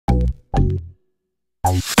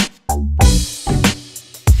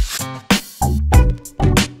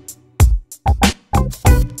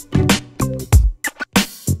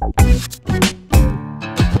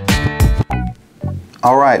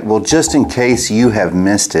All right, well, just in case you have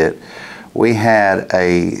missed it, we had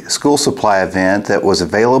a school supply event that was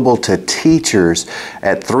available to teachers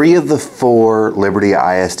at 3 of the 4 Liberty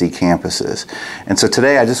ISD campuses. And so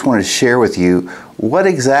today I just wanted to share with you what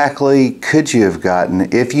exactly could you have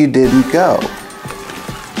gotten if you didn't go.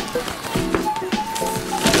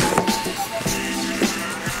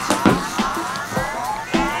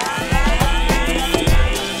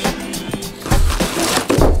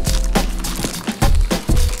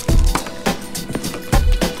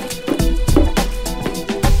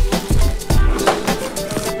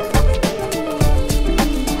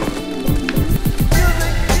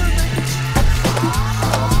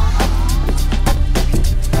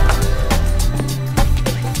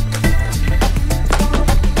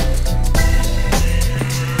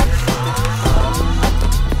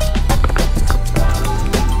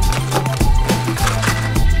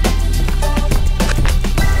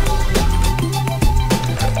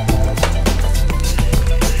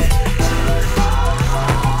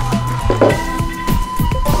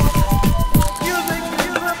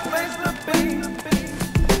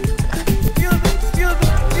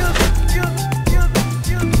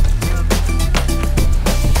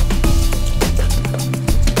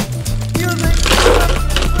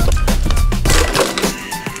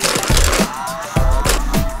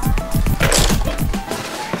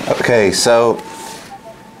 Okay, so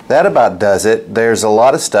that about does it. There's a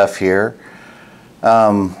lot of stuff here.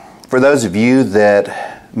 For those of you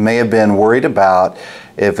that may have been worried about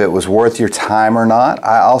if it was worth your time or not,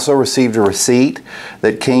 I also received a receipt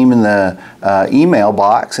that came in the email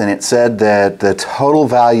box, and it said that the total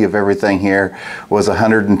value of everything here was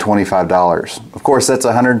 $125. Of course, that's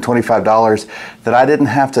 $125 that I didn't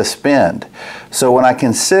have to spend. So when I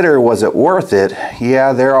consider was it worth it,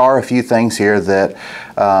 yeah, there are a few things here that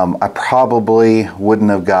I probably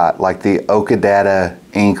wouldn't have got, like the Okadata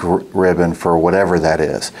ink ribbon for whatever that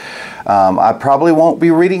is. I probably won't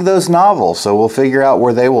be reading those novels, so we'll figure out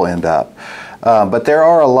where they will end up. But there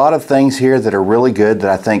are a lot of things here that are really good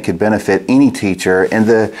that I think could benefit any teacher. And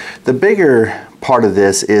the bigger part of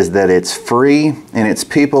this is that it's free, and it's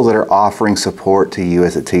people that are offering support to you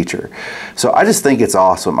as a teacher. So I just think it's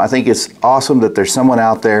awesome. I think it's awesome that there's someone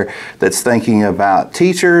out there that's thinking about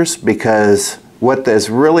teachers, because what is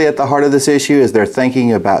really at the heart of this issue is they're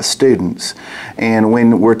thinking about students. And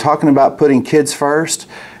when we're talking about putting kids first,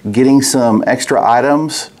 getting some extra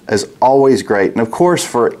items is always great. And of course,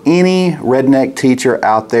 for any redneck teacher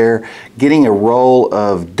out there, getting a roll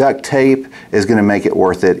of duct tape is going to make it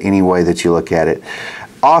worth it any way that you look at it.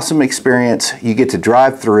 Awesome experience. You get to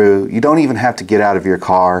drive through. You don't even have to get out of your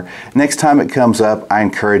car. Next time it comes up, I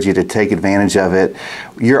encourage you to take advantage of it.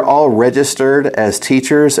 You're all registered as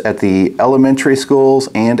teachers at the elementary schools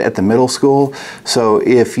and at the middle school. So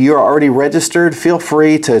if you're already registered, feel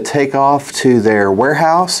free to take off to their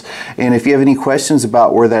warehouse. And if you have any questions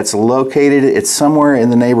about where that's located, it's somewhere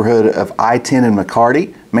in the neighborhood of I-10 and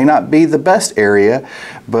McCarty. May not be the best area,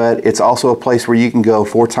 but it's also a place where you can go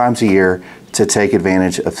 4 times a year to take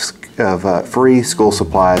advantage of free school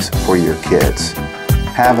supplies for your kids.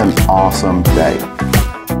 Have an awesome day.